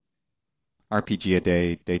RPG a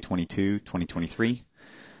Day, Day 22, 2023.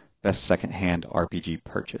 Best secondhand RPG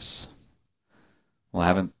purchase. Well, I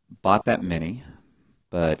haven't bought that many,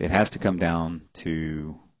 but it has to come down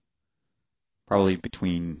to probably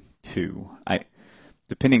between two.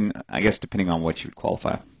 Depending on what you would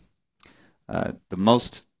qualify. The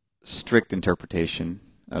most strict interpretation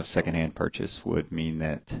of secondhand purchase would mean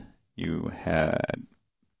that you had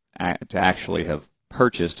to actually have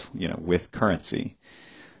purchased, with currency.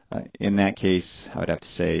 In that case, I would have to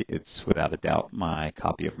say it's without a doubt my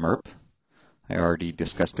copy of MERP. I already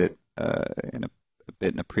discussed it a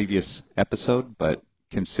bit in a previous episode, but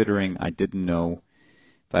considering I didn't know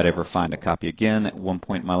if I'd ever find a copy again at one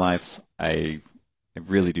point in my life, I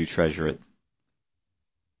really do treasure it.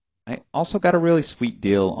 I also got a really sweet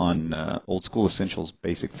deal on Old School Essentials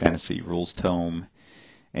Basic Fantasy Rules Tome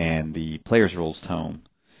and the Player's Rules Tome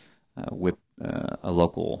with a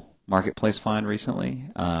local marketplace find recently.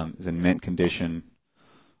 It's in mint condition,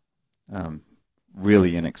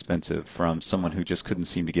 really inexpensive from someone who just couldn't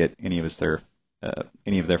seem to get any of their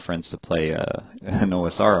friends to play an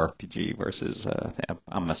OSR RPG versus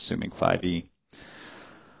I'm assuming 5e.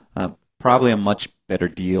 Probably a much better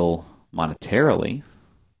deal monetarily,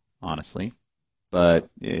 honestly, but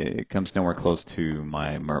it comes nowhere close to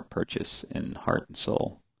my MERP purchase in heart and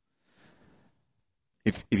soul.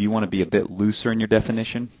 If you want to be a bit looser in your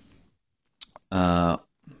definition, not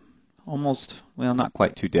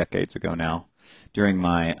quite 2 decades ago now, during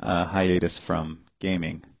my hiatus from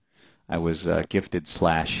gaming, I was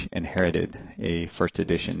gifted/inherited a first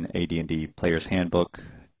edition AD&D Player's Handbook,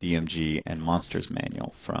 DMG, and Monsters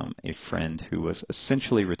Manual from a friend who was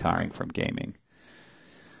essentially retiring from gaming.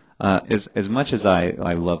 As much as I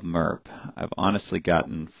love MERP, I've honestly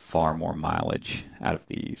gotten far more mileage out of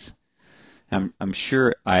these. I'm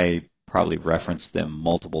sure I probably referenced them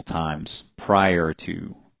multiple times prior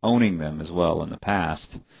to owning them as well in the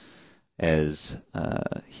past, as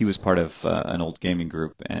he was part of an old gaming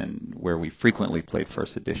group and where we frequently played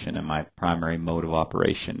first edition, and my primary mode of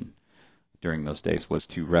operation during those days was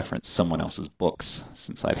to reference someone else's books,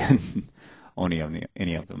 since I didn't own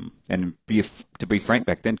any of them, and to be frank,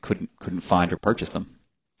 back then couldn't find or purchase them.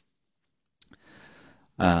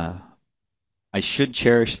 I should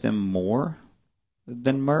cherish them more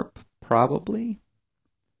than MERP, probably.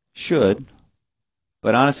 Should.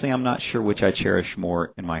 But honestly, I'm not sure which I cherish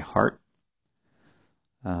more in my heart.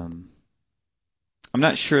 I'm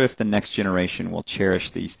not sure if the next generation will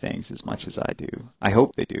cherish these things as much as I do. I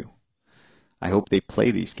hope they do. I hope they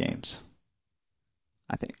play these games.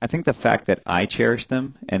 I think the fact that I cherish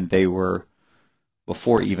them and they were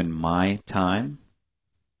before even my time,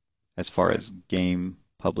 as far as game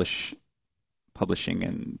publishing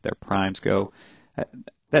and their primes go,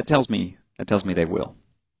 that tells me they will.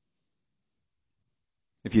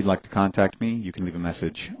 If you'd like to contact me, you can leave a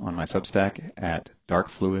message on my Substack at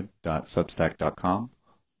darkfluid.substack.com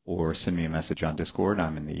or send me a message on Discord.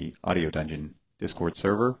 I'm in the Audio Dungeon Discord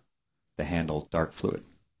server, the handle darkfluid.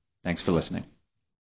 Thanks for listening.